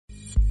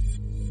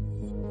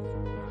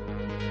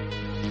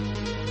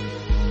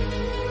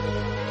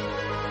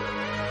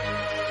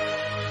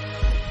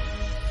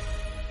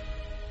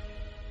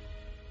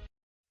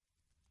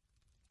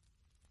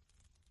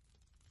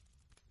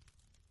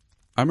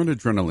I'm an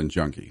adrenaline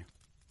junkie.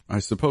 I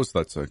suppose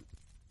that's a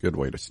good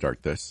way to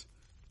start this.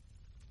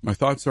 My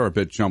thoughts are a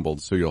bit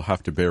jumbled, so you'll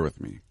have to bear with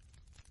me.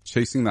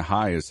 Chasing the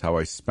high is how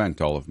I spent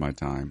all of my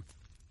time.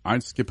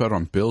 I'd skip out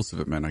on bills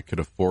if it meant I could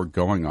afford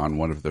going on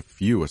one of the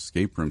few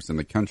escape rooms in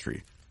the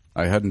country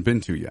I hadn't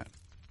been to yet.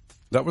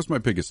 That was my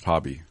biggest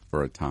hobby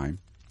for a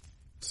time.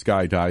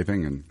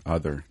 Skydiving and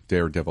other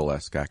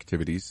daredevil-esque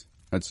activities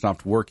had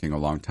stopped working a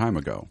long time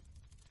ago.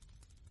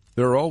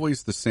 They're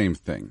always the same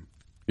thing.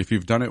 If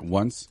you've done it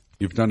once,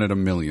 you've done it a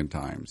million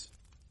times.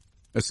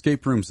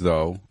 Escape rooms,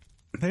 though,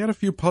 they had a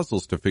few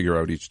puzzles to figure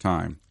out each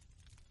time.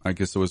 I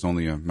guess it was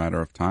only a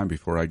matter of time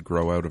before I'd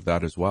grow out of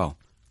that as well.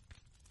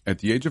 At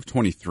the age of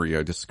 23,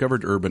 I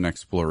discovered urban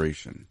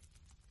exploration.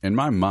 In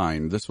my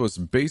mind, this was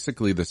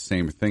basically the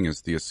same thing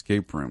as the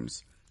escape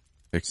rooms,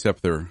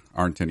 except there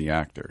aren't any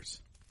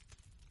actors.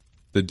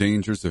 The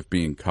dangers of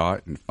being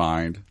caught and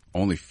fined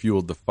only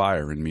fueled the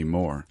fire in me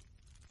more.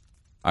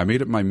 I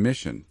made it my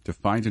mission to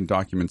find and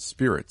document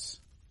spirits.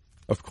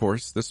 Of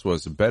course, this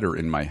was better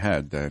in my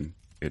head than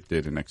it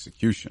did in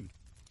execution.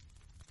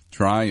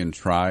 Try and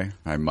try,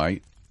 I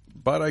might,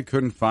 but I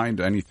couldn't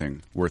find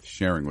anything worth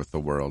sharing with the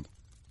world.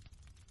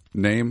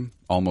 Name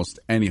almost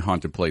any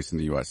haunted place in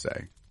the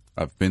USA.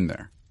 I've been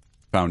there,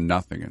 found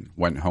nothing, and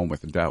went home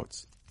with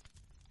doubts.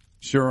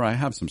 Sure, I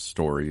have some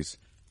stories.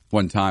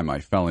 One time I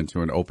fell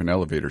into an open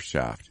elevator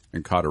shaft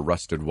and caught a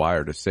rusted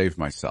wire to save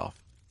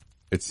myself.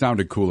 It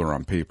sounded cooler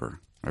on paper,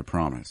 I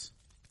promise.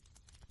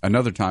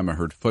 Another time I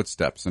heard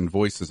footsteps and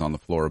voices on the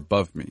floor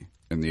above me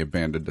in the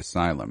abandoned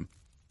asylum,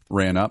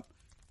 ran up,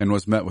 and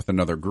was met with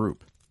another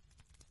group.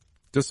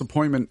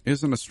 Disappointment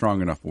isn't a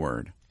strong enough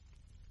word.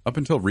 Up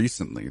until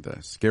recently, the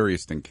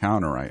scariest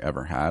encounter I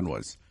ever had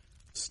was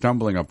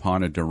stumbling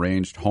upon a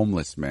deranged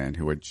homeless man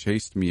who had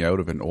chased me out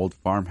of an old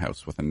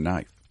farmhouse with a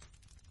knife.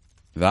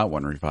 That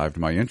one revived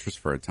my interest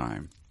for a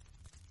time.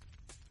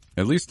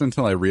 At least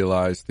until I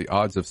realized the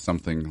odds of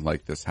something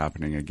like this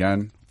happening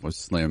again was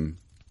slim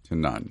to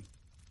none.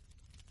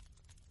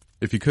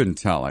 If you couldn't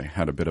tell, I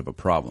had a bit of a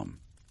problem.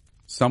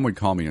 Some would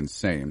call me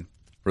insane.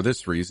 For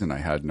this reason, I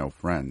had no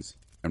friends,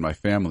 and my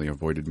family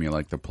avoided me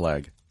like the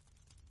plague.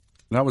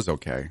 That was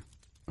okay.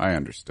 I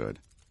understood.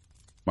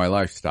 My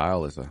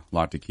lifestyle is a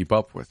lot to keep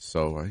up with,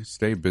 so I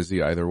stay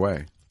busy either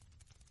way.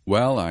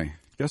 Well, I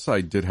guess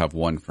I did have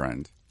one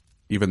friend,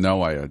 even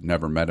though I had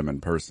never met him in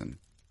person.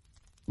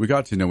 We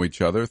got to know each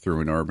other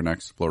through an urban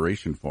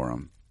exploration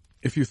forum.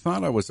 If you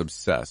thought I was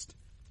obsessed,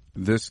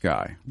 this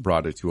guy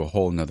brought it to a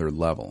whole nother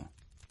level.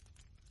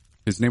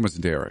 His name was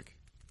Derek.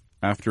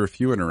 After a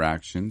few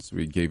interactions,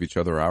 we gave each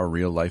other our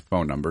real-life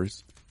phone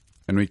numbers,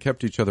 and we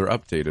kept each other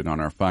updated on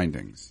our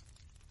findings.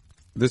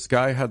 This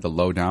guy had the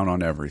lowdown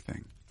on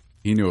everything.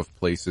 He knew of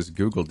places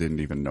Google didn't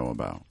even know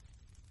about.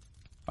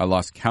 I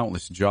lost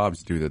countless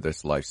jobs due to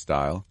this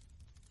lifestyle.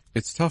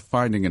 It's tough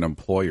finding an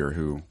employer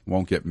who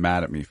won't get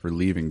mad at me for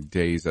leaving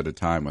days at a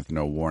time with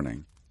no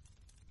warning.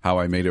 How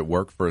I made it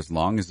work for as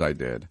long as I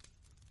did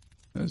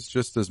is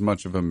just as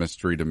much of a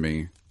mystery to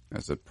me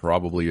as it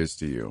probably is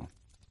to you.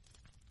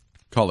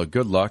 Call it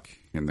good luck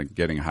in the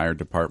getting hired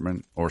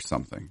department or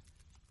something.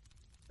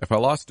 If I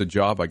lost a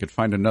job, I could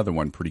find another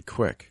one pretty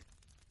quick.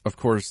 Of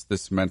course,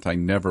 this meant I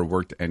never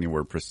worked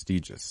anywhere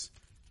prestigious.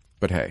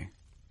 But hey,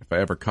 if I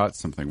ever caught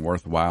something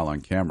worthwhile on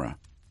camera,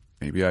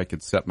 maybe I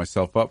could set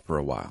myself up for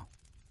a while.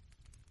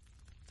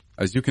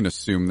 As you can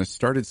assume, this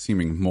started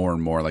seeming more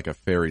and more like a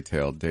fairy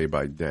tale day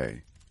by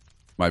day.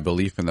 My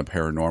belief in the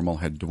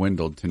paranormal had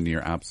dwindled to near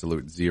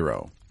absolute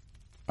zero.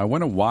 I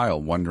went a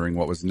while wondering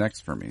what was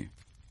next for me.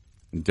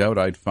 Doubt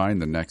I'd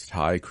find the next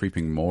high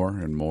creeping more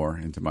and more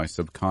into my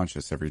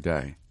subconscious every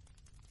day.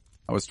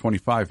 I was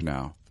 25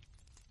 now.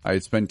 I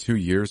had spent 2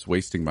 years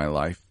wasting my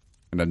life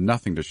and had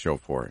nothing to show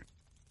for it.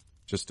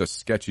 Just a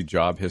sketchy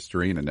job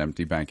history and an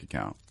empty bank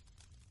account.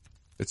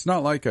 It's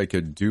not like I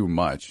could do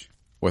much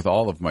with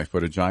all of my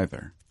footage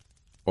either.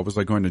 What was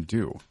I going to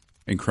do?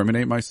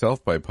 Incriminate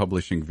myself by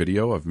publishing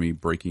video of me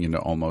breaking into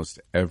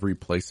almost every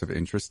place of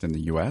interest in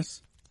the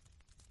U.S.?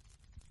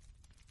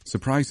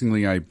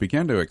 Surprisingly, I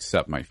began to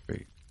accept my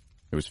fate.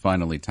 It was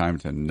finally time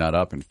to nut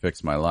up and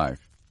fix my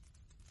life.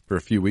 For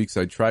a few weeks,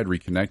 I tried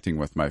reconnecting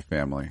with my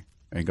family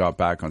and got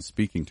back on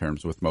speaking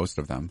terms with most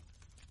of them.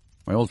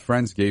 My old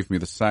friends gave me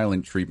the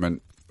silent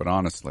treatment, but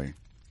honestly,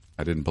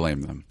 I didn't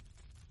blame them.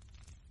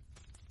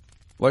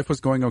 Life was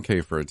going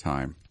okay for a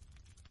time.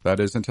 That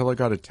is, until I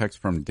got a text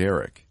from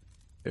Derek.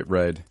 It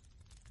read,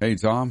 "Hey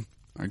Tom,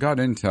 I got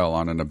intel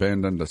on an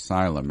abandoned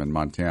asylum in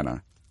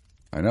Montana.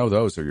 I know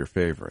those are your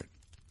favorite.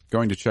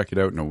 Going to check it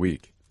out in a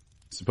week.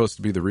 It's supposed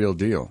to be the real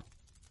deal.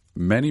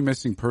 Many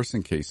missing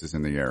person cases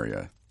in the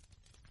area.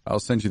 I'll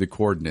send you the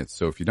coordinates,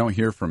 so if you don't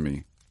hear from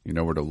me, you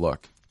know where to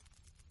look.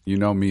 You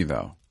know me,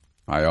 though.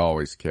 I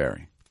always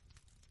carry."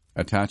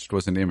 Attached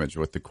was an image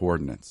with the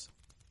coordinates.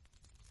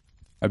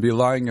 I'd be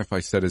lying if I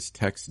said his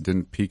text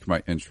didn't pique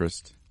my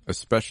interest,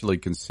 especially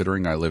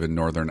considering I live in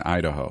northern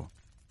Idaho,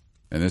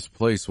 and this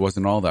place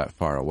wasn't all that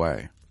far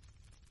away.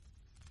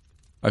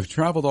 I've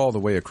traveled all the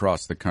way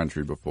across the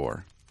country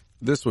before.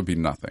 This would be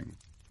nothing.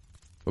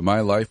 But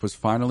my life was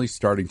finally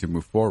starting to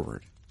move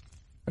forward.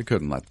 I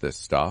couldn't let this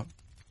stop.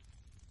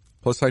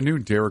 Plus, I knew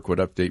Derek would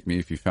update me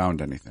if he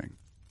found anything.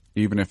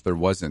 Even if there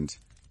wasn't,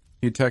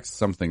 he'd text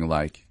something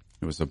like,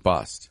 it was a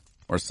bust,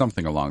 or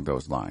something along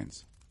those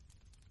lines.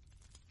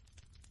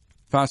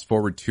 Fast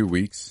forward 2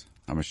 weeks,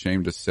 I'm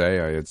ashamed to say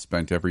I had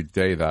spent every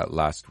day that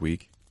last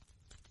week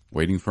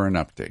waiting for an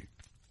update.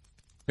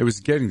 It was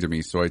getting to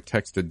me, so I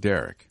texted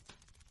Derek.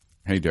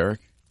 Hey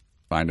Derek,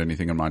 find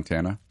anything in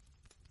Montana?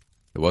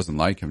 It wasn't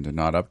like him to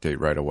not update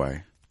right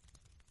away.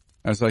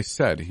 As I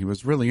said, he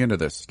was really into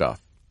this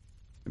stuff,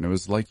 and it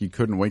was like he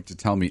couldn't wait to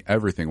tell me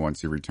everything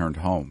once he returned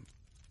home.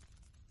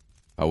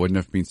 I wouldn't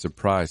have been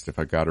surprised if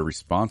I got a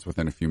response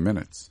within a few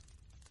minutes.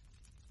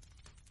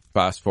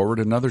 Fast forward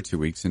another 2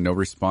 weeks and no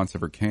response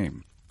ever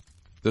came.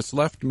 This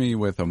left me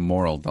with a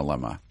moral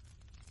dilemma.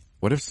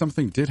 What if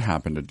something did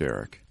happen to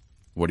Derek?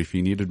 What if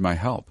he needed my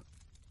help?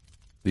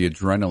 The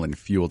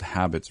adrenaline-fueled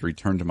habits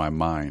returned to my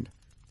mind,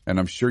 and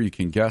I'm sure you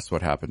can guess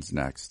what happens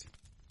next.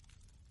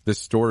 This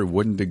story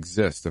wouldn't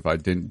exist if I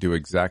didn't do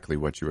exactly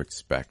what you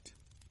expect.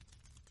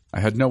 I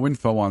had no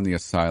info on the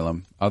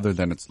asylum other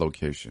than its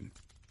location.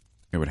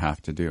 It would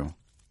have to do.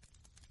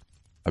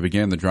 I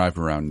began the drive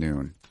around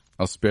noon.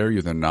 I'll spare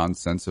you the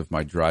nonsense of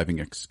my driving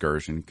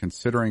excursion,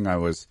 considering I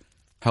was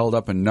held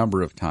up a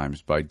number of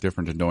times by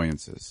different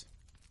annoyances.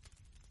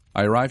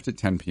 I arrived at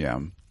 10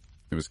 p.m.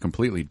 It was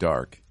completely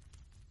dark,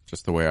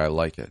 just the way I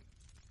like it.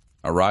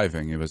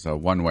 Arriving, it was a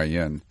one-way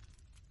in,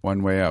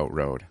 one-way out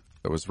road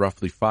that was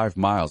roughly 5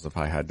 miles if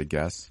I had to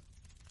guess.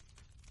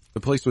 The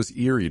place was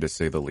eerie, to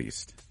say the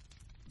least.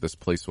 This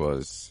place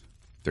was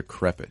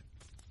decrepit.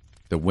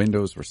 The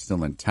windows were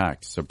still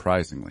intact,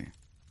 surprisingly.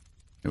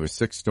 It was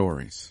 6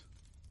 stories.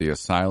 The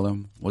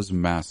asylum was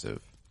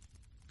massive.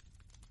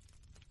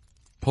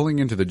 Pulling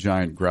into the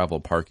giant gravel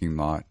parking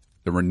lot,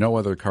 there were no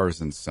other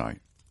cars in sight.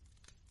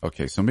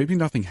 Okay, so maybe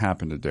nothing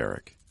happened to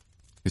Derek.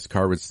 His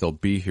car would still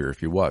be here if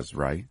he was,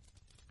 right?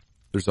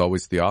 There's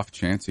always the off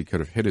chance he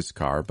could have hit his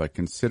car, but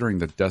considering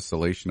the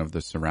desolation of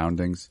the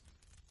surroundings,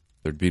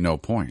 there'd be no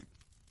point.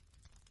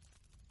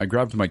 I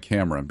grabbed my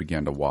camera and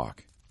began to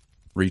walk.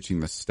 Reaching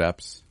the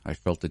steps, I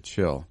felt a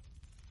chill.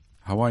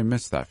 How I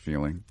miss that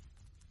feeling.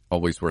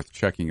 Always worth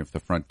checking if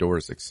the front door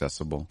is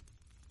accessible.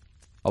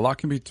 A lot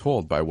can be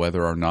told by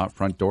whether or not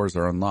front doors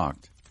are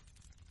unlocked.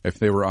 If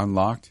they were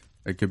unlocked,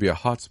 it could be a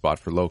hotspot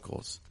for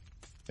locals.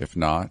 If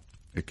not,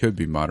 it could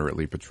be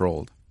moderately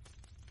patrolled.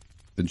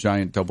 The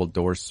giant double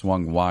doors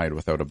swung wide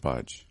without a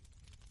budge.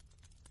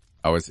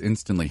 I was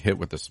instantly hit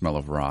with the smell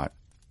of rot.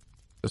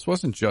 This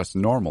wasn't just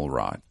normal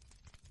rot.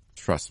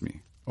 Trust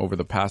me, over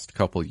the past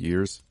couple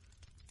years,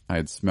 I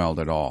had smelled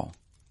it all.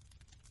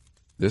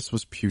 This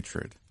was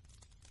putrid,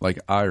 like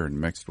iron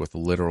mixed with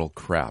literal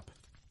crap.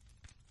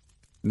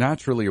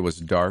 Naturally, it was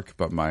dark,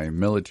 but my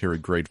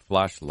military-grade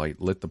flashlight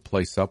lit the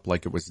place up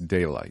like it was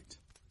daylight.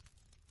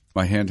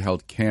 My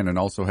handheld Canon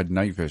also had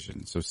night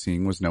vision, so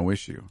seeing was no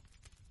issue.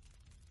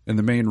 In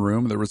the main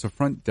room, there was a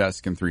front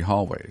desk and 3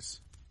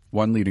 hallways,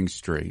 one leading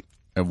straight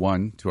and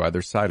one to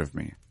either side of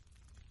me.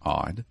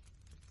 Odd.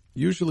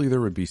 Usually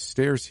there would be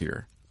stairs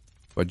here,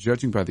 but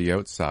judging by the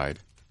outside,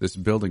 this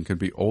building could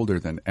be older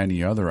than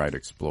any other I'd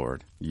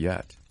explored,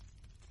 yet.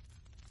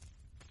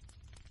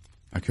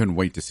 I couldn't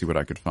wait to see what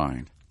I could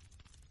find.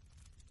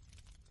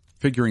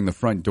 Figuring the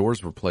front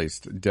doors were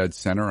placed dead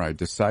center, I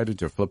decided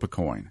to flip a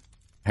coin.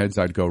 Heads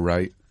I'd go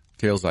right,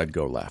 tails I'd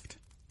go left.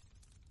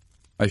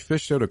 I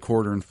fished out a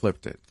quarter and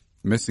flipped it.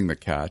 Missing the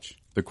catch,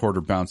 the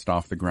quarter bounced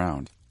off the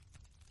ground.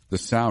 The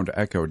sound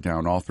echoed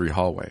down all 3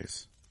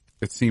 hallways.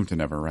 It seemed to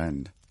never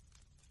end.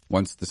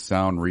 Once the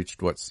sound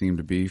reached what seemed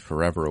to be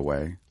forever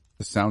away,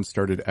 the sound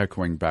started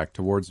echoing back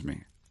towards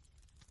me.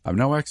 I'm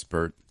no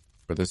expert,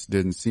 but this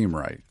didn't seem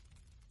right.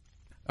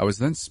 I was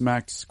then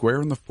smacked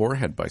square in the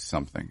forehead by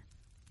something.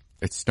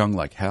 It stung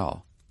like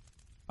hell.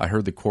 I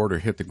heard the quarter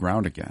hit the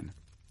ground again.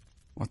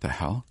 What the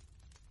hell?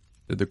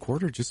 Did the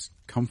quarter just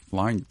come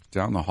flying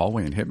down the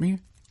hallway and hit me?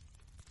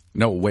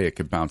 No way it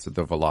could bounce at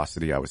the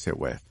velocity I was hit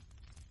with.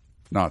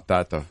 Not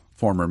that the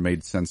former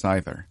made sense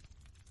either.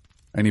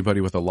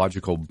 Anybody with a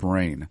logical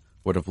brain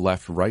would have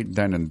left right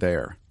then and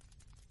there.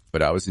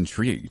 But I was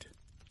intrigued,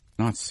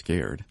 not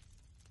scared.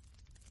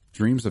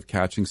 Dreams of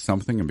catching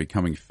something and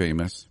becoming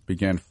famous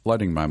began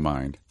flooding my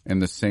mind in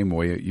the same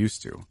way it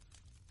used to.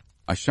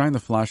 I shined the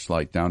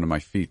flashlight down to my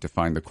feet to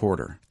find the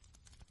quarter.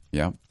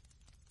 Yep,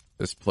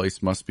 this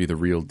place must be the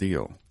real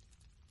deal.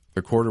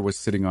 The quarter was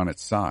sitting on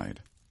its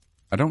side.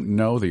 I don't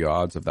know the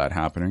odds of that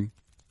happening.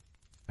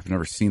 I've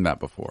never seen that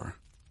before.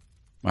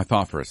 I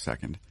thought for a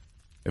second.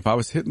 If I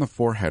was hit in the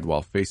forehead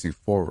while facing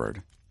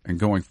forward, and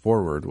going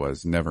forward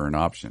was never an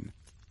option,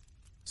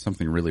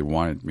 something really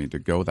wanted me to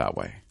go that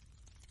way.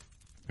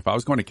 If I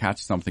was going to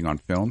catch something on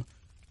film,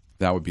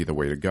 that would be the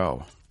way to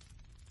go.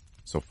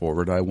 So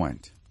forward I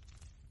went.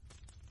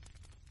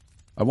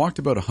 I walked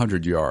about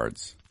 100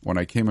 yards when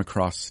I came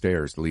across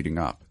stairs leading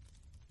up.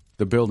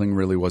 The building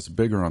really was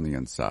bigger on the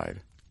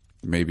inside,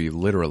 maybe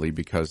literally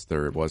because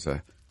there was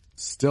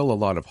still a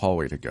lot of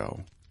hallway to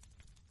go.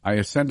 I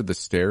ascended the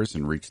stairs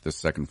and reached the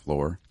second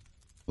floor.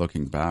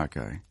 Looking back,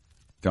 I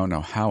don't know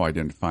how I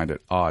didn't find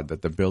it odd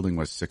that the building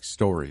was 6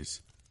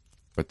 stories,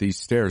 but these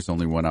stairs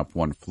only went up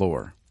 1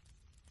 floor.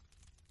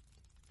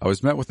 I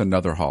was met with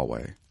another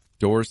hallway.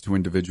 Doors to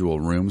individual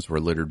rooms were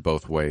littered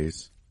both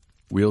ways.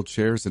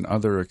 Wheelchairs and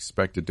other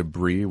expected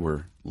debris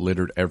were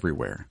littered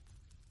everywhere.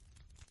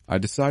 I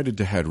decided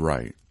to head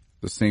right,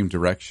 the same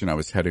direction I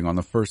was heading on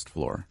the 1st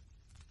floor.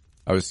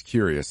 I was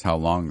curious how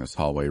long this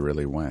hallway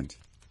really went.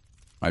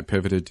 I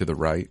pivoted to the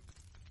right,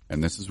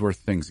 and this is where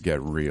things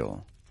get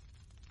real.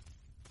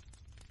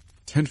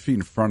 10 feet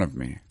in front of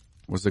me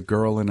was a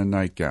girl in a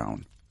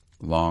nightgown,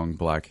 long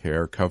black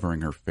hair covering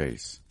her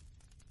face.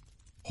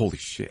 Holy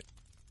shit,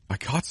 I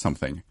caught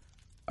something.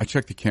 I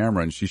checked the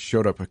camera and she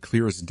showed up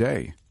clear as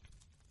day.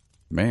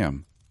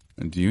 "Ma'am,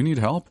 do you need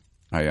help?"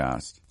 I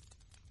asked.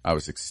 I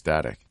was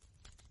ecstatic.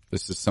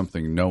 This is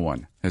something no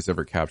one has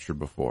ever captured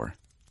before.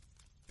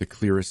 The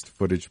clearest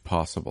footage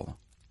possible.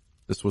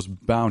 This was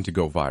bound to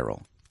go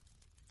viral.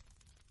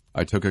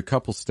 I took a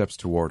couple steps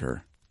toward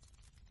her.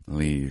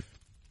 "Leave,"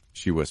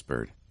 she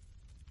whispered.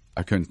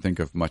 I couldn't think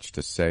of much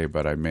to say,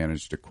 but I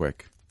managed a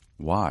quick,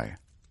 "Why?"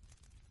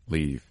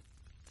 "Leave.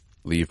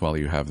 Leave while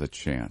you have the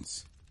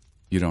chance.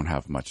 You don't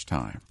have much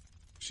time,"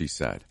 she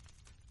said.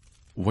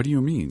 "What do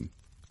you mean?"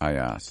 I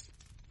asked.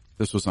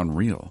 This was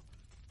unreal.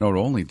 Not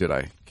only did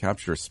I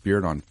capture a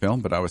spirit on film,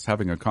 but I was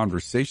having a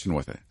conversation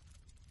with it.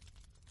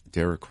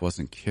 Derek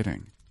wasn't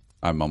kidding,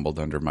 I mumbled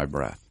under my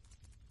breath.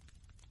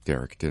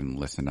 Derek didn't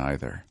listen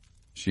either.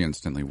 She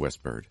instantly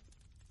whispered.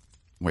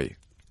 "Wait,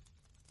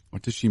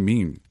 what does she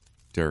mean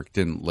Derek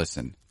didn't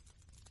listen?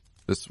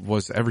 This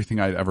was everything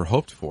I'd ever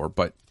hoped for,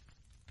 but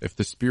if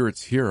the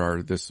spirits here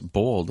are this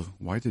bold,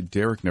 why did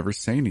Derek never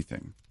say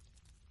anything?"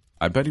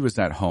 I bet he was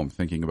at home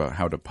thinking about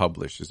how to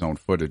publish his own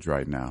footage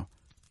right now.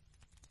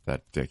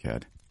 That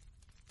dickhead.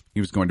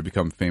 He was going to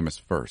become famous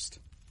first.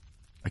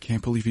 I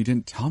can't believe he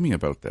didn't tell me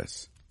about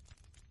this.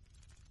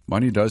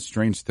 Money does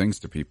strange things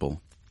to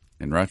people.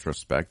 In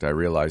retrospect, I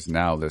realize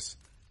now this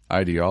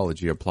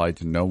ideology applied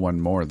to no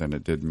one more than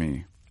it did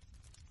me.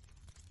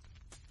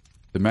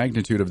 The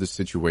magnitude of this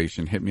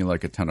situation hit me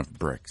like a ton of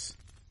bricks.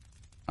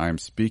 I am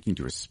speaking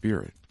to a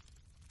spirit,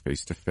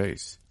 face to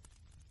face.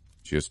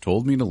 She has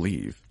told me to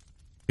leave.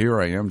 Here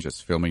I am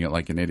just filming it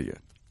like an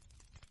idiot.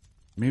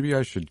 Maybe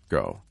I should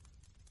go.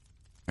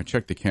 I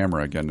checked the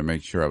camera again to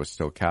make sure I was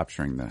still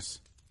capturing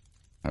this.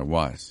 I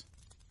was.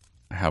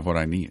 I have what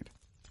I need.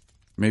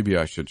 Maybe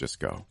I should just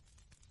go.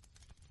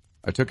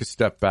 I took a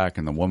step back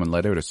and the woman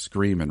let out a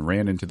scream and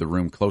ran into the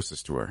room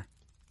closest to her.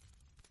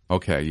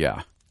 Okay,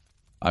 yeah.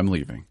 I'm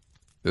leaving.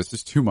 This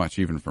is too much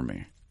even for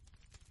me.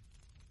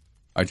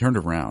 I turned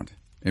around,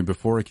 and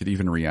before I could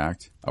even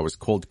react, I was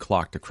cold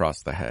clocked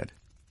across the head.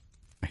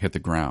 I hit the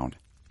ground.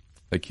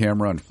 The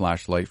camera and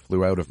flashlight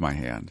flew out of my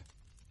hand.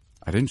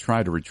 I didn't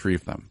try to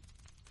retrieve them.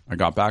 I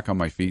got back on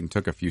my feet and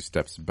took a few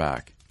steps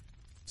back.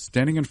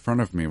 Standing in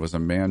front of me was a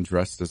man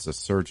dressed as a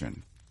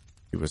surgeon.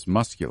 He was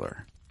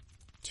muscular.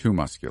 Too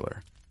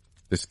muscular.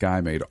 This guy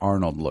made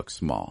Arnold look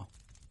small.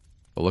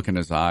 The look in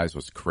his eyes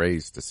was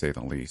crazed, to say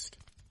the least.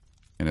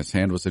 In his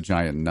hand was a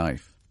giant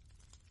knife.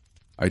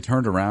 I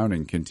turned around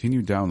and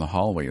continued down the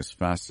hallway as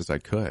fast as I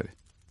could.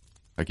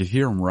 I could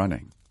hear him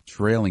running,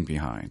 trailing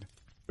behind,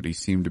 but he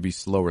seemed to be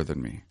slower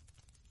than me.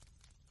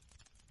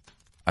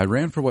 I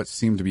ran for what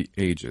seemed to be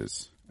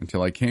ages,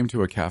 until I came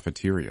to a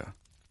cafeteria.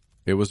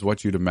 It was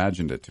what you'd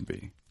imagined it to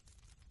be.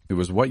 It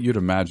was what you'd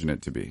imagine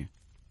it to be.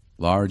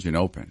 Large and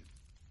open.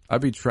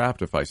 I'd be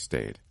trapped if I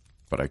stayed,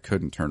 but I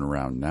couldn't turn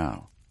around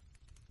now.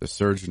 The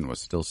surgeon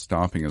was still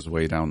stomping his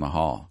way down the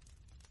hall.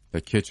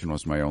 The kitchen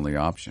was my only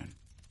option.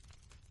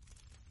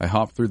 I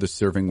hopped through the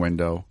serving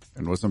window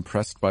and was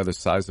impressed by the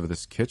size of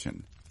this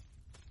kitchen.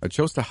 I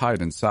chose to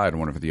hide inside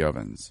one of the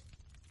ovens.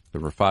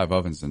 There were 5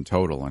 ovens in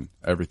total, and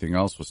everything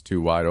else was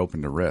too wide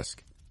open to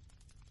risk.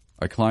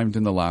 I climbed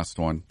in the last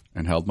one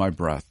and held my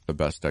breath the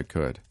best I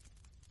could.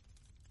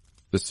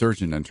 The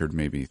surgeon entered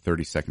maybe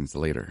 30 seconds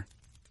later.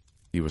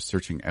 He was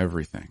searching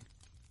everything,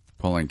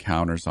 pulling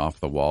counters off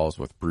the walls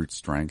with brute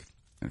strength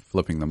and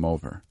flipping them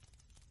over.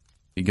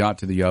 He got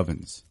to the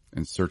ovens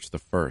and searched the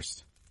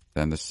first,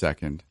 then the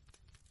second,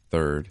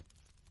 third,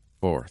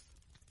 fourth.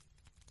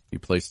 He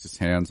placed his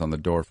hands on the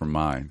door for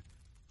mine,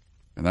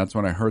 and that's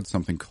when I heard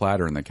something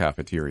clatter in the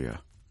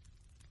cafeteria.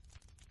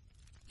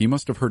 He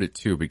must have heard it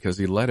too, because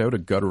he let out a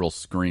guttural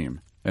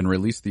scream and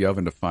released the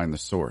oven to find the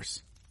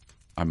source.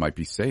 I might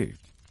be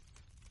saved.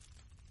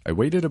 I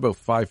waited about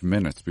 5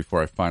 minutes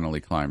before I finally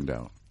climbed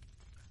out.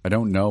 I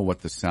don't know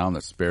what the sound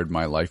that spared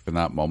my life in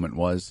that moment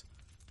was,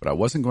 but I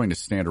wasn't going to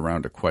stand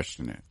around to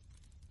question it.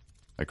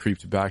 I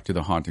creeped back to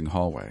the haunting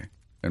hallway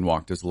and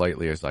walked as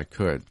lightly as I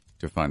could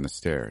to find the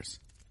stairs.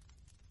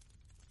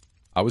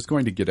 I was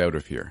going to get out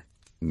of here,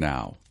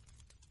 now.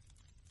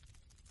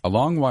 A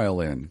long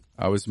while in,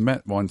 I was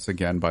met once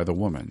again by the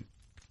woman.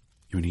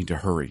 "You need to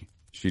hurry,"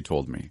 she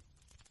told me.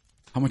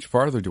 "How much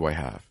farther do I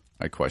have?"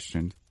 I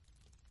questioned.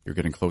 "You're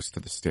getting close to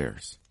the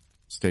stairs.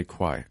 Stay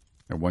quiet,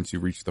 and once you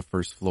reach the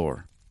first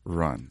floor,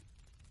 run.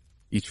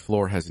 Each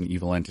floor has an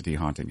evil entity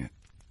haunting it.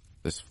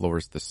 This floor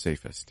is the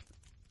safest.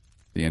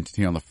 The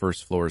entity on the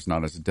first floor is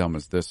not as dumb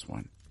as this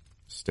one.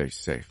 Stay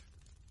safe.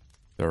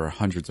 There are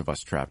hundreds of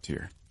us trapped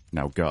here.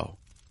 Now go.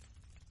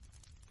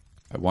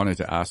 I wanted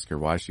to ask her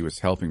why she was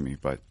helping me,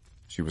 but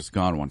she was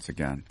gone once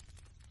again.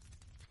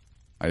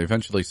 I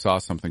eventually saw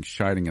something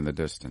shining in the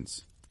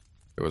distance.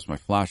 It was my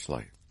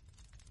flashlight.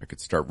 I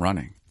could start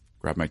running,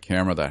 grab my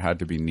camera that had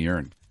to be near,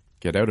 and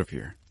get out of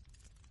here.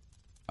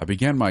 I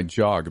began my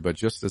jog, but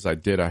just as I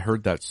did, I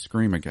heard that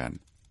scream again.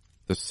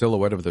 The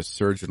silhouette of the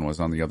surgeon was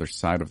on the other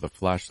side of the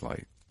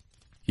flashlight.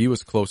 He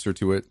was closer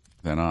to it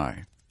than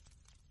I.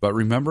 But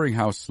remembering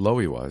how slow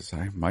he was,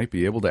 I might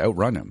be able to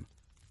outrun him.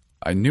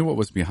 I knew what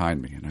was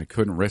behind me, and I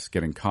couldn't risk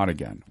getting caught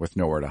again with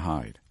nowhere to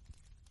hide.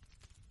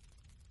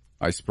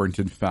 I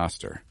sprinted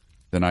faster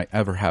than I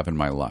ever have in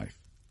my life.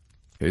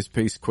 His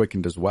pace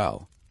quickened as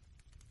well.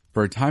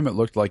 For a time it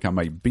looked like I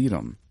might beat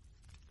him.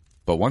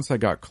 But once I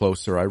got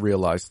closer, I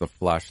realized the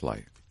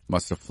flashlight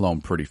must have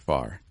flown pretty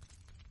far.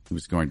 He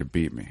was going to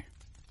beat me.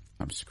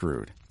 I'm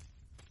screwed.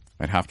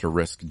 I'd have to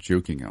risk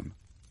juking him.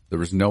 There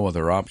was no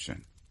other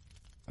option.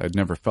 I'd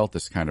never felt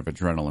this kind of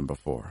adrenaline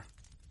before.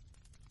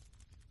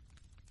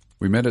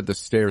 We met at the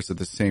stairs at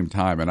the same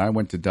time, and I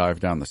went to dive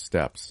down the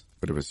steps,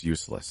 but it was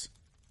useless.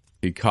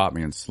 He caught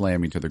me and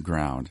slammed me to the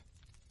ground.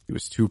 He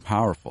was too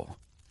powerful.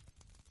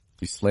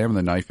 He slammed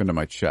the knife into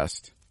my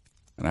chest,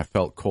 and I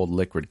felt cold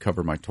liquid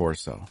cover my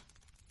torso.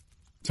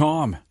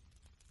 "Tom!"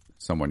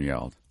 someone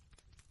yelled.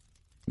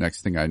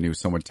 Next thing I knew,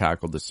 someone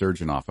tackled the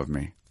surgeon off of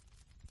me.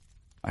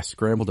 I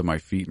scrambled to my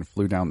feet and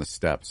flew down the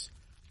steps,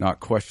 not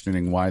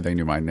questioning why they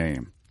knew my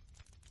name.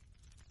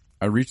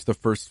 I reached the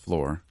first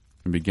floor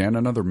and began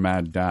another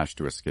mad dash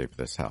to escape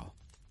this hell.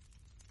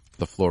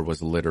 The floor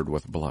was littered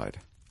with blood.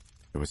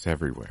 It was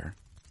everywhere.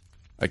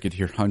 I could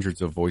hear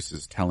hundreds of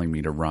voices telling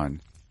me to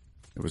run.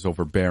 It was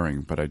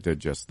overbearing, but I did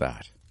just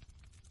that.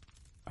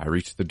 I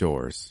reached the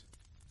doors,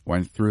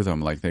 went through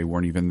them like they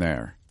weren't even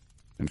there,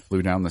 and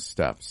flew down the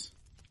steps.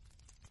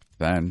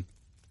 Then,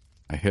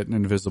 I hit an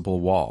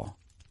invisible wall.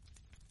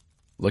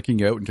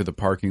 Looking out into the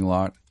parking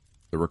lot,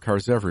 there were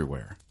cars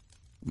everywhere,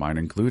 mine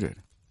included.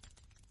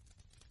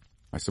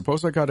 I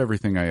suppose I got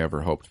everything I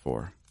ever hoped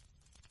for.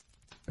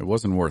 It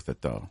wasn't worth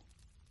it, though,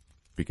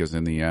 because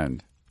in the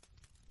end,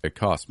 it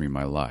cost me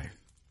my life.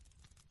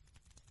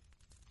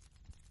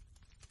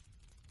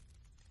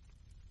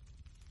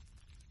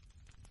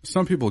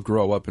 Some people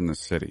grow up in the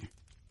city.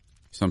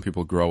 Some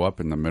people grow up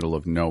in the middle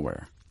of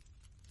nowhere.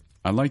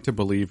 I like to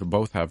believe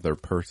both have their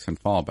perks and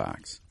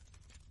fallbacks.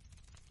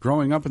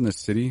 Growing up in the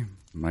city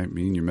might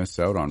mean you miss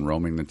out on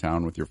roaming the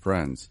town with your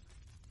friends,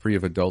 free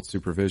of adult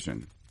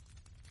supervision.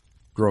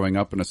 Growing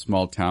up in a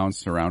small town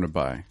surrounded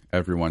by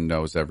everyone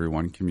knows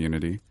everyone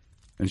community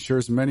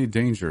ensures many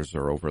dangers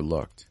are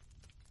overlooked.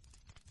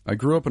 I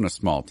grew up in a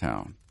small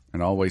town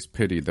and always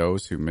pitied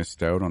those who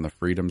missed out on the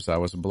freedoms I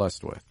was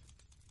blessed with.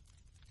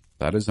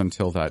 That is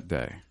until that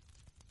day.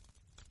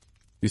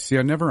 You see,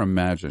 I never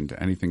imagined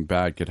anything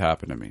bad could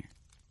happen to me.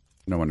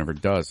 No one ever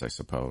does, I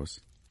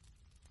suppose.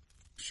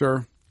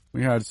 Sure,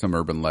 we had some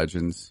urban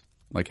legends,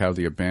 like how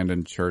the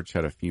abandoned church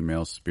had a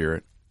female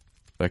spirit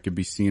that could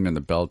be seen in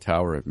the bell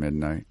tower at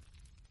midnight.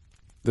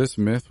 This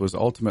myth was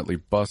ultimately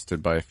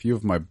busted by a few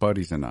of my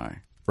buddies and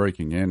I,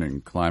 breaking in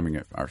and climbing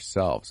it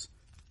ourselves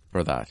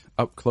for that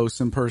up-close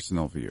and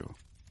personal view.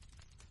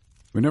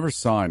 We never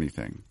saw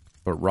anything,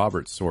 but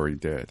Robert swore he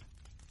did.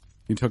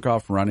 He took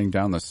off running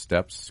down the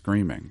steps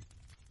screaming,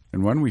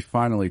 and when we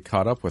finally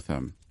caught up with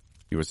him,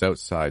 he was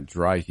outside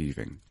dry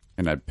heaving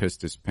and had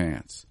pissed his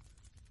pants.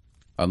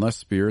 Unless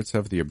spirits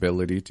have the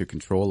ability to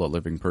control a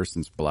living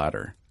person's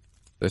bladder,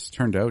 this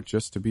turned out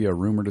just to be a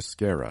rumor to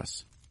scare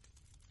us.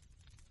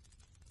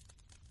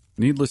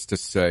 Needless to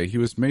say, he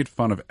was made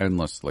fun of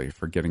endlessly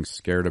for getting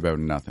scared about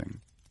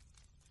nothing.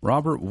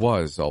 Robert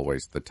was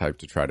always the type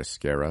to try to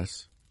scare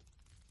us.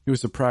 He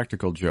was a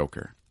practical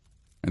joker,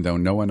 and though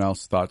no one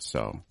else thought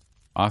so,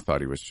 I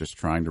thought he was just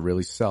trying to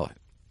really sell it.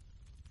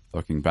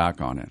 Looking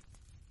back on it,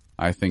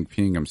 I think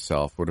peeing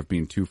himself would have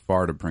been too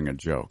far to bring a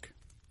joke.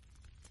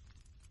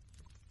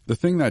 The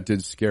thing that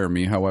did scare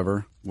me,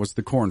 however, was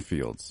the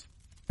cornfields.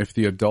 If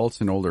the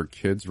adults and older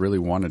kids really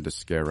wanted to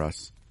scare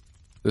us,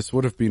 this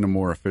would have been a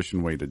more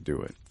efficient way to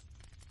do it.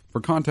 For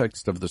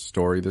context of the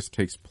story, this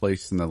takes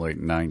place in the late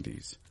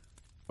 90s.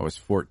 I was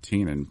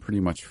 14 and pretty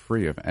much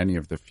free of any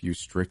of the few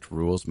strict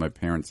rules my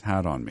parents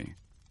had on me.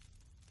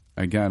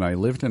 Again, I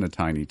lived in a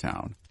tiny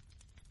town.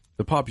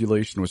 The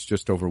population was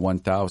just over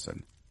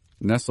 1,000,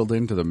 nestled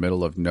into the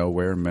middle of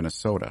nowhere,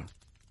 Minnesota.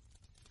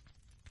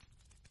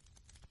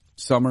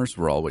 Summers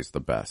were always the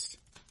best.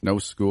 No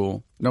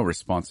school, no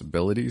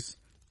responsibilities,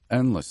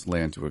 endless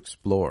land to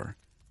explore,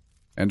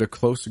 and a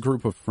close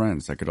group of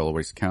friends I could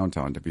always count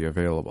on to be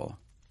available.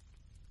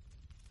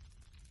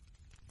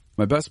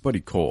 My best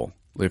buddy Cole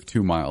lived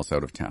 2 miles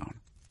out of town.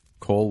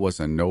 Cole was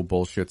a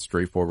no-bullshit,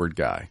 straightforward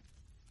guy.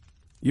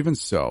 Even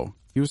so,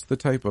 he was the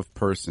type of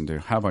person to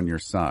have on your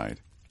side,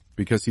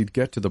 because he'd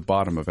get to the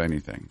bottom of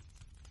anything.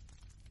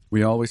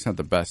 We always had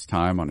the best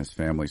time on his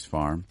family's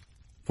farm.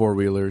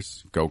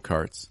 4-wheelers,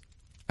 go-karts.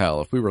 Hell,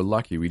 if we were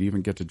lucky, we'd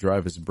even get to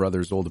drive his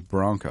brother's old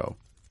Bronco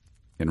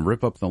and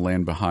rip up the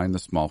land behind the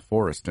small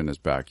forest in his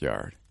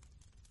backyard.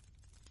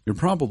 You're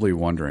probably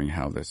wondering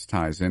how this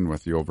ties in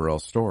with the overall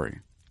story.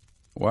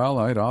 Well,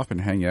 I'd often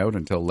hang out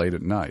until late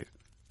at night,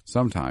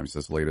 sometimes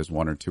as late as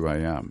 1 or 2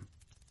 a.m.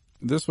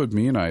 This would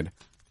mean I'd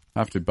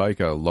have to bike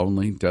a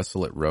lonely,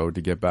 desolate road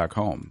to get back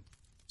home,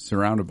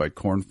 surrounded by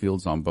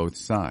cornfields on both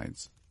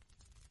sides.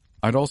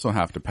 I'd also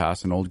have to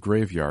pass an old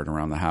graveyard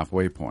around the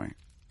halfway point.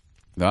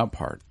 That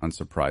part,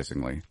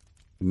 unsurprisingly,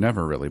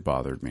 never really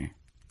bothered me.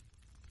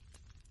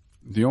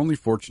 The only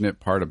fortunate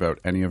part about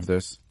any of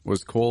this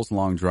was Cole's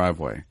long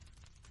driveway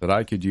that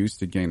I could use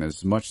to gain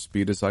as much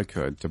speed as I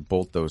could to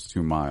bolt those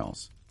 2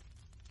 miles.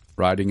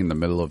 Riding in the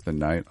middle of the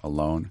night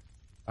alone,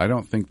 I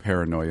don't think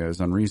paranoia is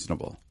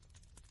unreasonable.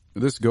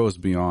 This goes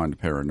beyond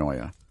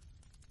paranoia.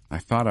 I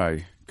thought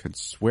I could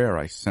swear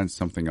I sensed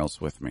something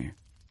else with me.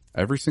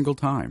 Every single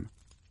time.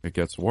 It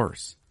gets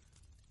worse.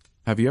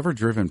 Have you ever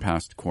driven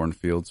past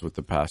cornfields with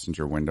the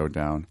passenger window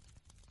down?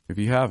 If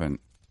you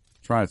haven't,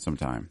 try it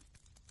sometime.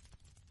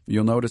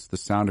 You'll notice the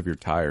sound of your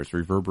tires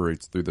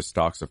reverberates through the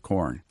stalks of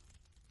corn.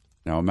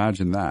 Now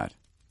imagine that,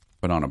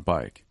 but on a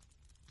bike,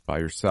 by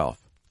yourself,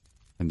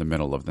 in the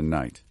middle of the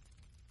night.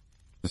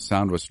 The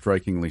sound was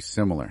strikingly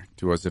similar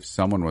to as if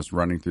someone was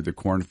running through the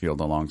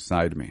cornfield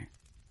alongside me.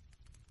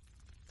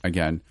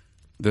 Again,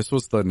 this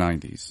was the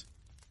 90s,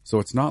 so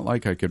it's not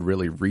like I could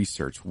really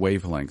research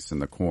wavelengths in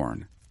the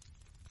corn.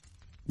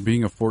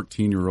 Being a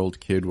 14-year-old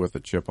kid with a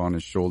chip on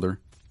his shoulder,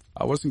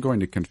 I wasn't going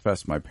to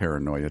confess my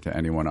paranoia to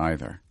anyone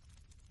either.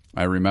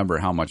 I remember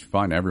how much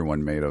fun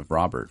everyone made of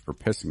Robert for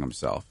pissing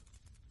himself.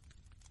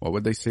 What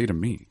would they say to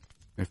me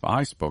if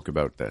I spoke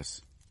about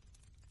this?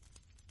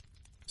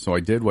 So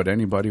I did what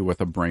anybody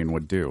with a brain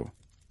would do.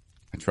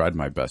 I tried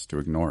my best to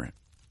ignore it.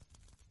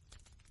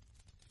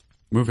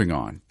 Moving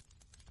on.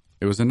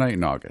 It was a night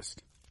in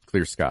August,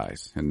 clear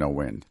skies and no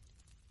wind.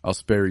 I'll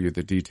spare you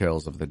the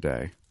details of the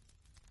day.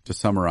 To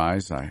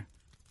summarize, I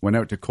went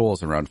out to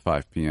Cole's around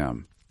 5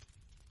 p.m.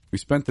 We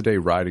spent the day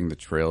riding the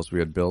trails we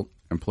had built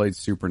and played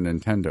Super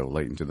Nintendo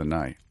late into the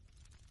night.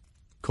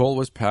 Cole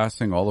was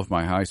passing all of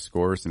my high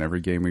scores in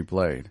every game we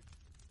played.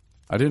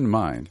 I didn't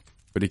mind,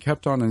 but he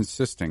kept on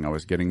insisting I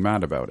was getting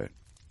mad about it.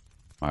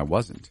 I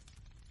wasn't.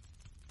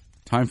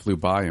 Time flew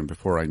by, and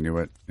before I knew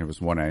it, it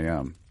was 1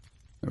 a.m.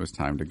 It was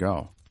time to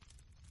go.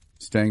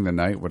 Staying the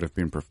night would have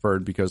been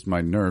preferred because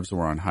my nerves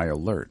were on high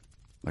alert,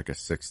 like a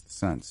sixth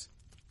sense.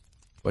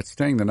 But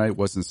staying the night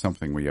wasn't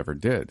something we ever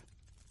did,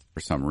 for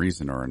some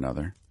reason or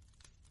another.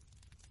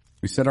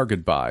 We said our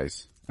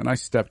goodbyes, and I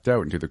stepped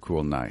out into the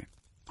cool night,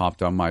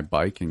 hopped on my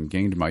bike and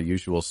gained my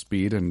usual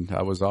speed, and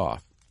I was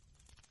off.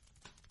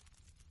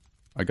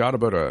 I got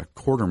about a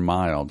quarter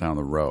mile down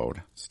the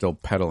road, still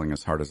pedaling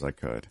as hard as I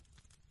could.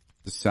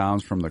 The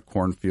sounds from the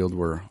cornfield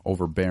were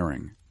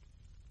overbearing.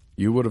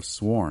 You would have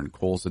sworn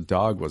Cole's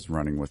dog was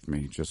running with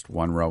me just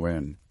 1 row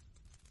in.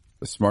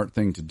 The smart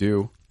thing to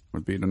do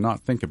would be to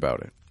not think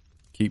about it.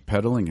 Keep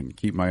pedaling and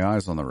keep my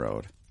eyes on the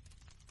road.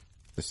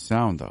 The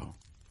sound, though,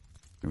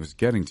 it was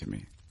getting to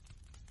me.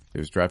 It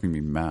was driving me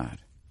mad.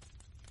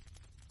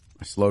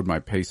 I slowed my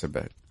pace a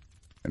bit,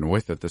 and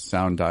with it the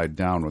sound died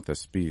down with the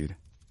speed.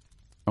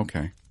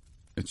 Okay,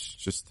 it's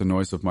just the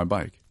noise of my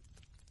bike.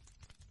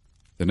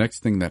 The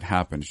next thing that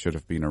happened should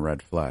have been a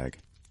red flag.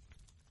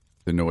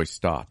 The noise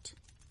stopped,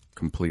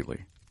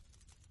 completely.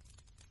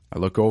 I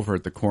look over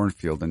at the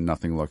cornfield and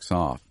nothing looks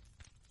off.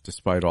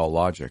 Despite all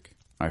logic,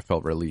 I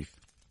felt relief.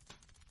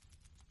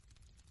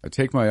 I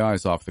take my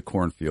eyes off the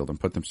cornfield and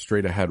put them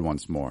straight ahead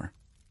once more.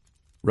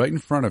 Right in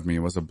front of me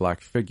was a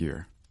black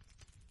figure.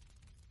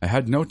 I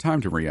had no time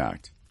to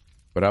react,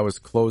 but I was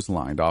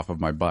clotheslined off of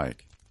my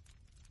bike.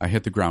 I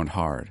hit the ground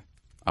hard.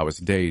 I was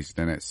dazed,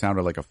 and it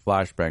sounded like a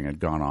flashbang had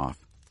gone off.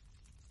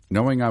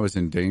 Knowing I was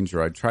in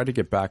danger, I tried to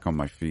get back on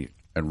my feet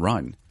and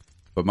run,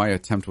 but my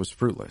attempt was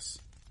fruitless.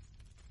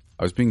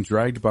 I was being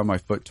dragged by my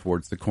foot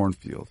towards the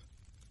cornfield.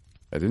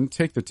 I didn't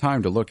take the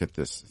time to look at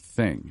this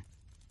thing.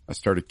 I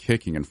started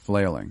kicking and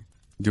flailing,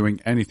 doing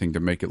anything to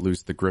make it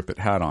lose the grip it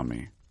had on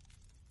me.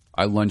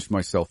 I lunged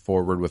myself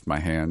forward with my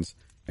hands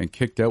and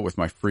kicked out with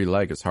my free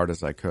leg as hard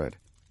as I could,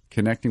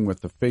 connecting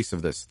with the face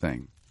of this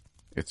thing.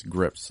 Its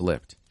grip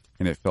slipped,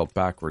 and it fell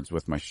backwards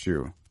with my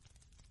shoe.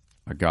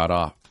 I got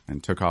up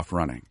and took off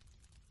running.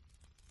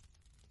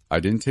 I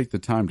didn't take the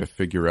time to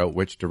figure out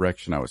which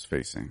direction I was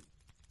facing.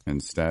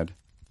 Instead,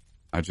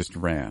 I just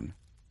ran.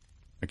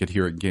 I could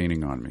hear it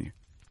gaining on me.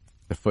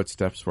 The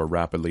footsteps were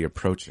rapidly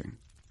approaching.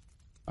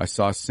 I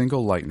saw a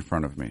single light in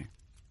front of me.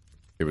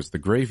 It was the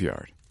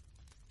graveyard.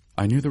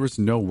 I knew there was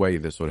no way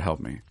this would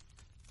help me,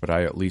 but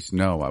I at least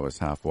know I was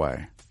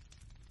halfway.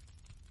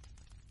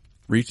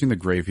 Reaching the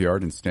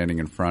graveyard and standing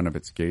in front of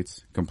its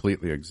gates,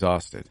 completely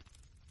exhausted,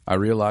 I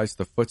realized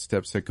the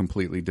footsteps had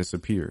completely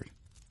disappeared.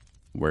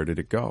 Where did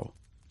it go?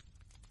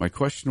 My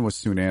question was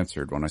soon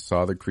answered when I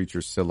saw the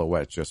creature's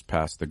silhouette just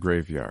past the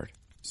graveyard,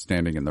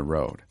 standing in the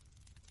road.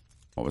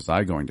 What was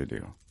I going to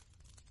do?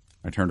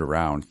 I turned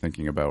around,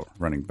 thinking about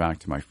running back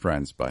to my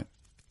friends, but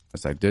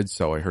as I did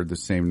so, I heard the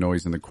same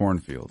noise in the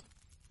cornfield.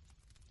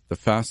 The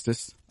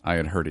fastest I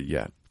had heard it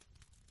yet.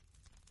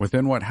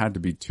 Within what had to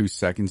be 2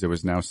 seconds, it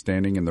was now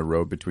standing in the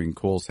road between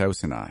Cole's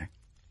house and I.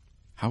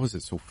 How was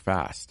it so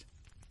fast?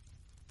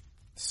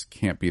 This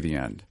can't be the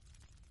end.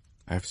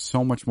 I have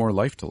so much more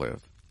life to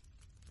live.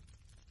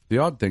 The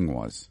odd thing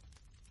was,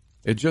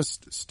 it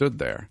just stood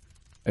there,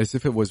 as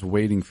if it was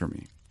waiting for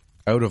me.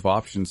 Out of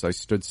options, I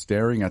stood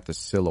staring at the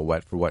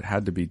silhouette for what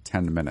had to be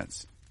 10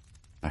 minutes.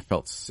 I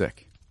felt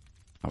sick.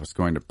 I was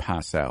going to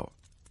pass out.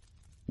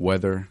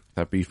 Whether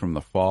that be from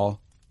the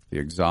fall, the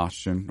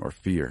exhaustion, or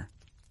fear.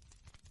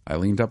 I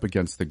leaned up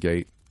against the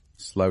gate,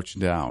 slouched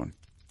down,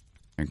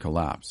 and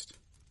collapsed.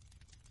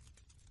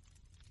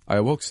 I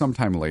awoke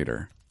sometime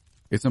later.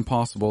 It's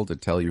impossible to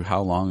tell you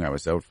how long I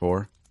was out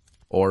for,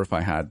 or if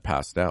I had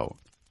passed out.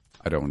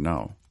 I don't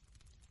know.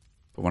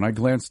 But when I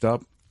glanced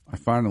up, I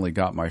finally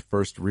got my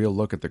first real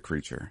look at the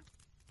creature.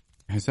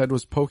 His head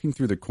was poking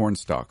through the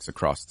cornstalks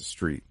across the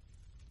street.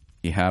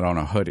 He had on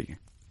a hoodie.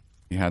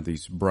 He had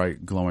these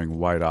bright, glowing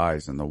white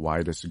eyes and the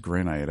widest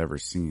grin I had ever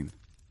seen.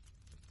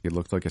 He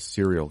looked like a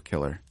serial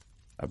killer,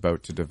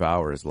 about to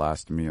devour his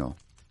last meal.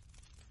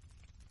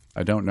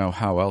 I don't know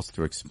how else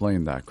to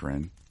explain that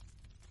grin.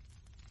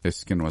 His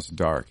skin was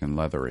dark and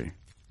leathery,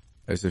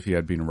 as if he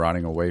had been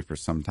rotting away for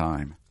some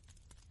time.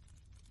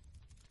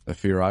 The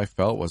fear I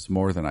felt was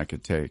more than I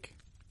could take.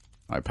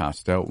 I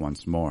passed out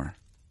once more.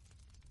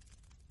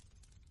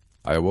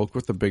 I awoke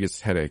with the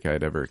biggest headache I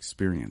had ever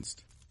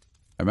experienced.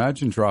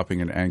 Imagine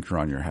dropping an anchor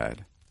on your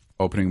head.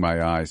 Opening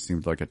my eyes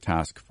seemed like a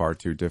task far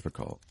too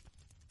difficult.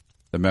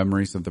 The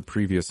memories of the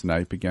previous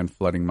night began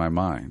flooding my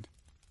mind.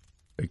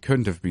 It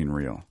couldn't have been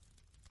real.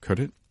 Could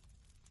it?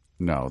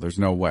 No, there's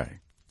no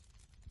way.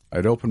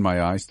 I'd opened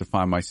my eyes to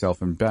find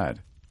myself in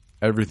bed.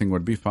 Everything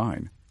would be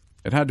fine.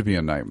 It had to be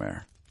a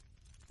nightmare.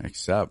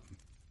 Except,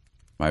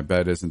 my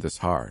bed isn't this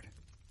hard,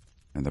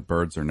 and the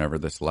birds are never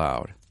this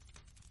loud.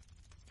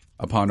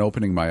 Upon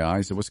opening my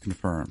eyes, it was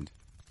confirmed.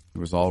 It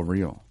was all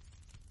real.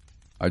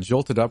 I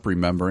jolted up,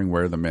 remembering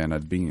where the man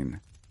had been,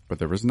 but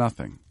there was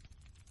nothing.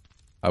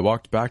 I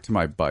walked back to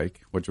my bike,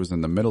 which was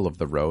in the middle of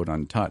the road,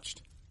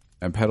 untouched,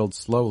 and pedaled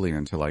slowly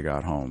until I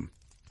got home.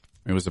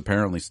 It was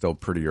apparently still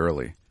pretty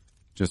early,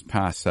 just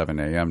past 7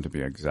 a.m. to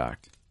be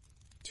exact.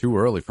 Too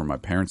early for my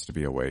parents to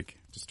be awake,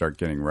 to start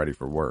getting ready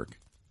for work.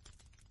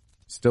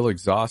 Still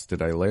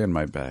exhausted, I lay in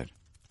my bed,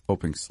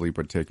 hoping sleep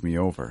would take me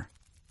over.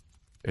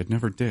 It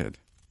never did.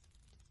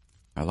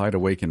 I lied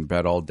awake in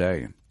bed all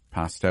day and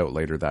passed out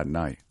later that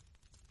night.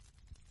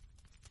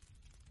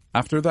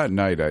 After that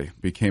night, I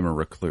became a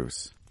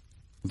recluse.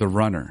 The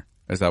runner,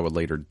 as I would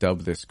later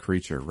dub this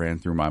creature, ran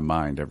through my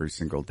mind every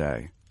single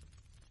day.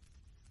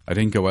 I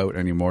didn't go out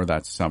anymore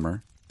that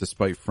summer,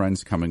 despite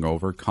friends coming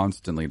over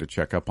constantly to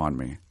check up on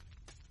me.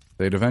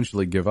 They'd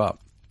eventually give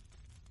up.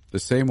 The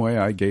same way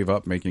I gave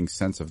up making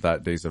sense of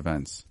that day's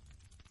events.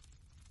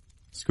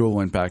 School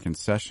went back in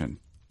session,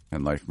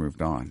 and life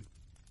moved on.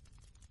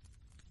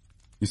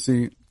 You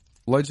see,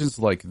 legends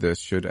like this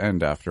should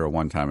end after a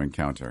one-time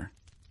encounter.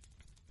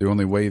 The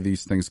only way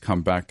these things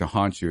come back to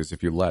haunt you is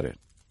if you let it.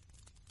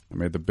 I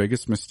made the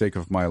biggest mistake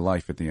of my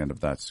life at the end of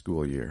that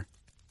school year.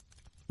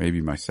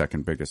 Maybe my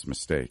second biggest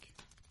mistake.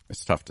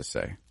 It's tough to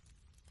say.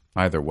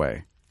 Either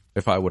way,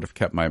 if I would have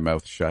kept my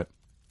mouth shut,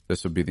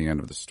 this would be the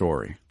end of the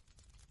story.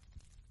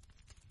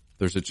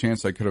 There's a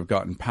chance I could have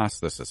gotten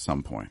past this at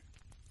some point.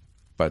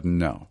 But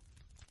no,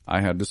 I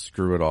had to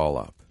screw it all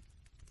up.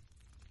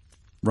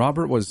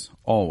 Robert was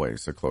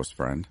always a close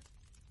friend.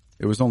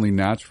 It was only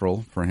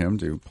natural for him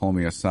to pull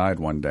me aside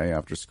one day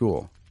after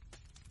school.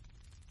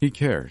 He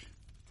cared.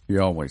 He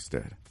always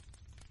did.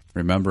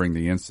 Remembering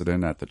the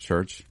incident at the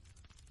church,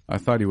 I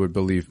thought he would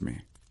believe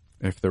me.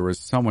 If there was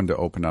someone to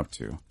open up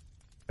to,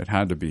 it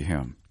had to be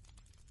him.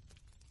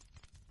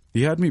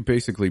 He had me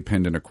basically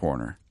pinned in a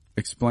corner,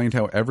 explained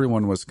how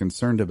everyone was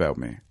concerned about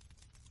me.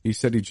 He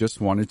said he just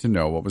wanted to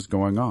know what was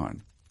going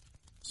on.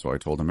 So I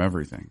told him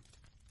everything.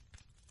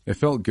 It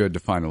felt good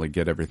to finally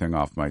get everything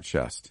off my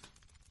chest.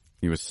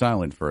 He was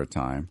silent for a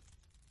time.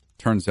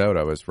 Turns out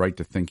I was right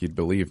to think he'd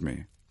believe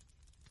me.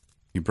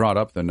 He brought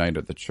up the night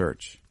at the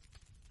church.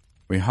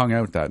 We hung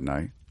out that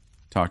night,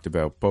 talked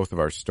about both of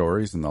our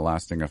stories and the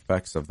lasting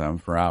effects of them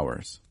for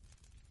hours.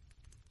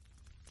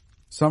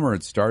 Summer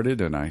had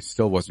started and I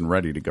still wasn't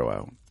ready to go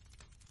out.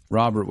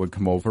 Robert would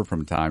come over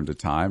from time to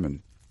time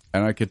and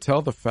I could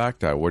tell the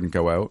fact I wouldn't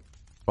go out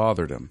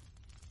bothered him.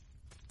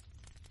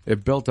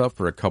 It built up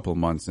for a couple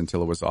months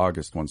until it was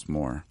August once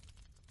more.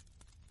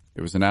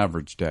 It was an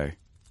average day.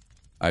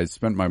 I had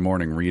spent my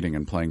morning reading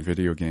and playing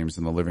video games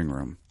in the living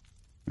room.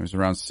 It was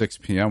around 6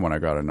 p.m. when I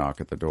got a knock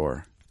at the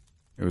door.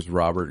 It was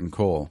Robert and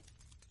Cole.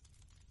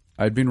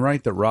 I had been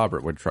right that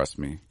Robert would trust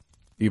me.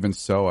 Even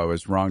so, I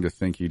was wrong to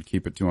think he'd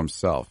keep it to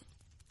himself.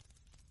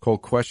 Cole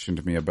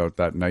questioned me about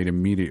that night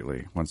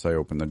immediately once I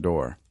opened the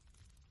door.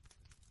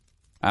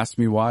 Asked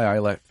me why I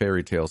let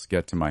fairy tales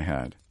get to my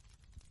head.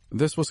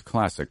 This was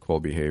classic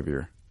Cole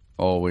behavior.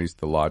 Always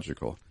the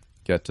logical,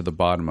 get to the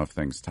bottom of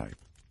things type.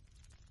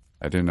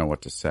 I didn't know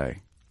what to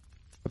say,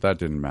 but that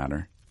didn't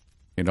matter.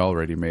 He'd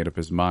already made up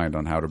his mind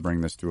on how to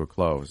bring this to a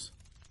close.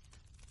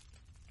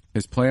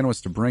 His plan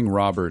was to bring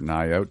Robert and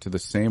I out to the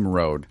same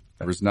road.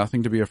 There was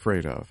nothing to be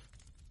afraid of.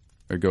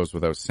 It goes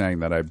without saying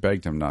that I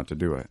begged him not to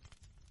do it.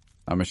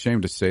 I'm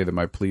ashamed to say that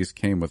my pleas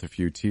came with a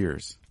few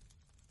tears.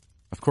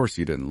 Of course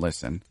he didn't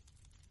listen,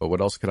 but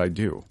what else could I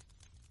do?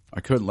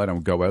 I couldn't let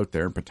him go out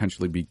there and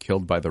potentially be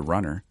killed by the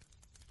runner.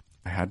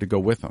 I had to go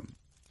with him.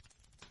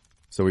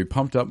 So we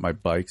pumped up my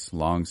bike's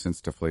long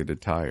since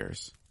deflated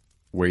tires,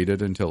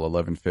 waited until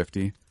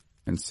 11:50,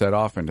 and set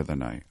off into the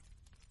night.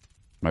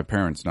 My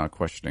parents not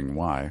questioning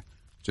why,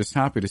 just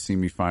happy to see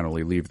me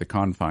finally leave the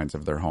confines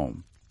of their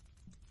home.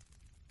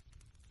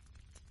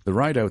 The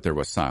ride out there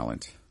was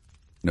silent.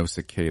 No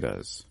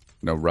cicadas,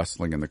 no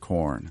rustling in the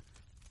corn,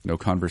 no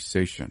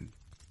conversation,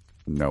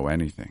 no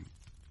anything.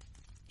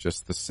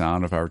 Just the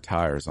sound of our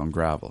tires on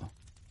gravel.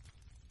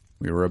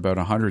 We were about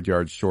 100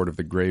 yards short of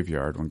the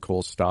graveyard when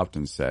Cole stopped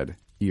and said,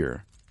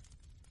 "Here."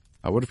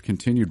 I would have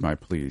continued my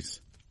pleas.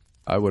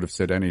 I would have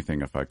said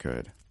anything if I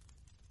could.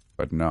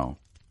 But no.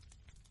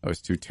 I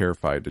was too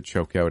terrified to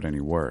choke out any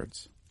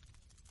words.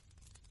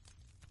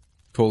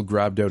 Cole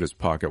grabbed out his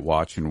pocket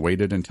watch and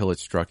waited until it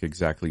struck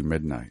exactly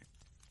midnight.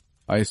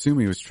 I assume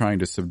he was trying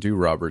to subdue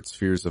Robert's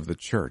fears of the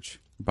church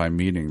by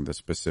meeting the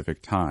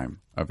specific time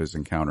of his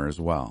encounter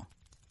as well.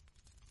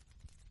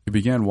 He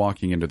began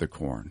walking into the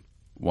corn.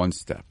 1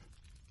 step,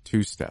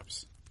 2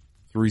 steps,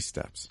 3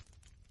 steps.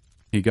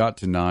 He got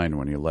to 9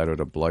 when he let out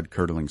a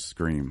blood-curdling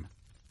scream.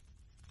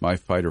 My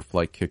fight or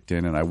flight kicked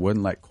in, and I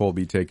wouldn't let Cole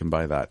be taken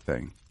by that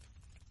thing.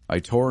 I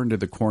tore into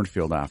the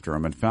cornfield after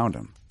him and found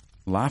him,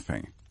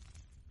 laughing.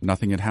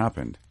 Nothing had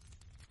happened.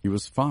 He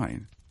was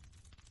fine.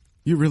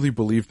 "You really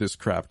believe this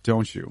crap,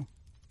 don't you?"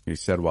 he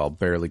said while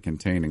barely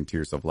containing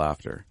tears of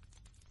laughter.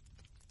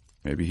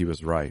 Maybe he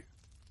was right.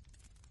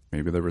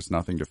 Maybe there was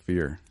nothing to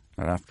fear,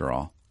 after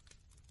all.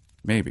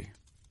 Maybe.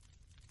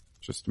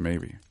 Just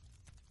maybe.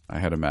 I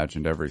had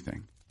imagined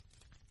everything.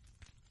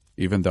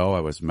 Even though I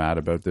was mad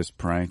about this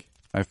prank,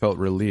 I felt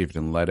relieved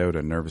and let out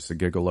a nervous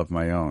giggle of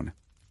my own.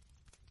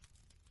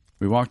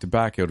 We walked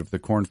back out of the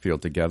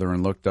cornfield together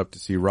and looked up to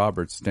see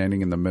Robert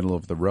standing in the middle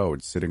of the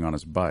road, sitting on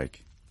his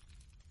bike.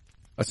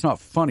 "That's not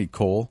funny,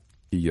 Cole,"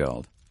 he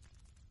yelled.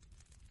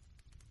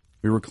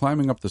 We were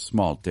climbing up the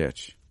small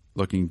ditch,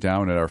 looking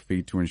down at our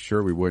feet to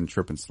ensure we wouldn't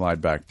trip and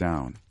slide back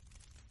down.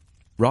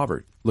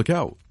 "Robert, look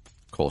out!"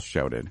 Cole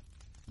shouted.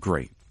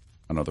 Great,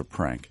 another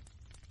prank.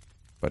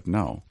 But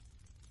no,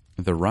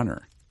 the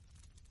runner.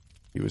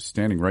 He was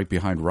standing right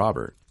behind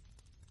Robert.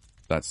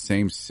 That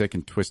same sick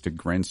and twisted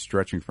grin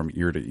stretching from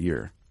ear to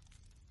ear.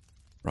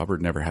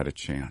 Robert never had a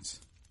chance.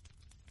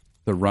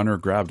 The runner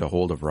grabbed a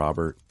hold of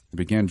Robert and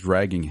began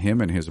dragging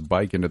him and his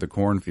bike into the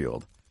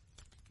cornfield.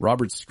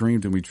 Robert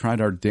screamed and we tried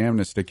our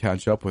damnedest to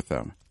catch up with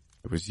them.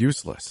 It was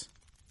useless.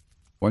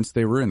 Once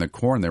they were in the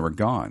corn, they were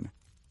gone.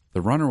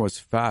 The runner was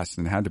fast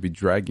and had to be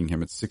dragging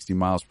him at 60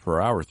 miles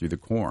per hour through the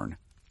corn.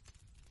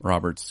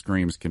 Robert's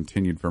screams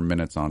continued for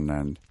minutes on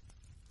end,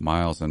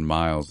 miles and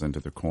miles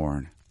into the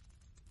corn.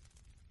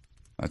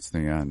 That's the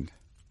end.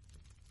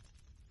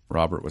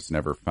 Robert was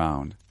never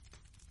found.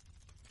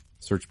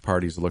 Search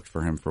parties looked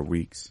for him for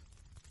weeks.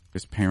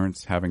 His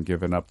parents haven't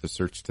given up the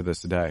search to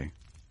this day.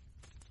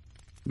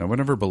 No one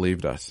ever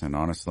believed us, and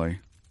honestly,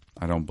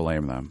 I don't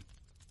blame them.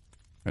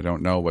 I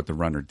don't know what the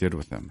runner did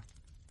with him.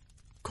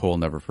 Cole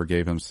never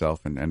forgave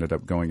himself and ended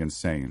up going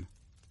insane.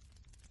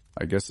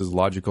 I guess his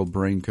logical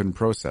brain couldn't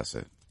process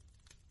it.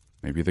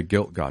 Maybe the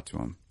guilt got to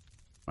him.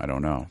 I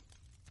don't know.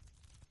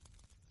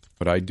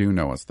 What I do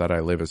know is that I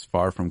live as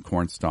far from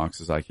corn stalks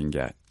as I can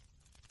get.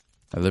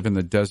 I live in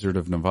the desert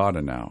of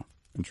Nevada now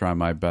and try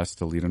my best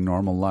to lead a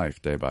normal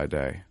life day by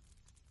day.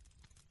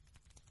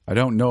 I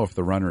don't know if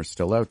the runner is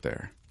still out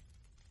there.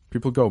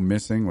 People go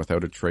missing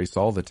without a trace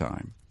all the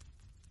time.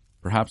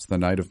 Perhaps the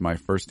night of my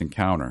first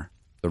encounter,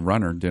 the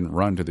runner didn't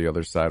run to the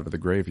other side of the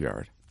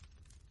graveyard.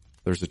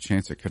 There's a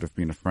chance it could have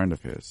been a friend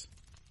of his.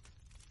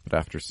 But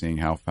after seeing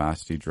how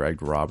fast he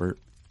dragged Robert,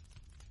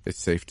 it's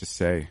safe to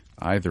say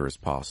either is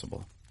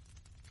possible.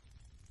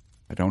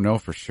 I don't know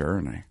for sure,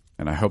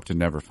 and I hope to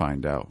never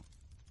find out.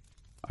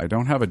 I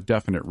don't have a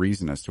definite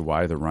reason as to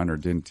why the runner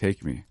didn't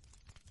take me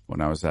when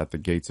I was at the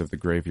gates of the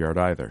graveyard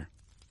either.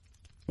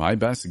 My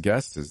best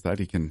guess is that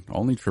he can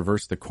only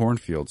traverse the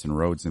cornfields and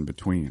roads in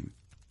between.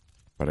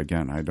 But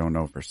again, I don't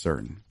know for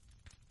certain.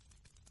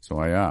 So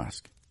I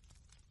ask,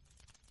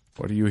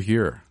 what do you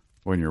hear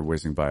when you're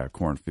whizzing by a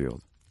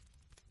cornfield?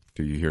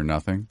 Do you hear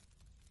nothing?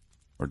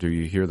 Or do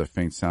you hear the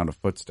faint sound of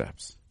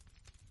footsteps?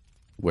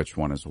 Which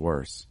one is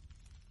worse?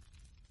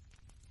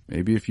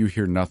 Maybe if you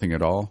hear nothing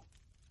at all,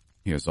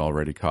 he has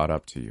already caught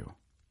up to you.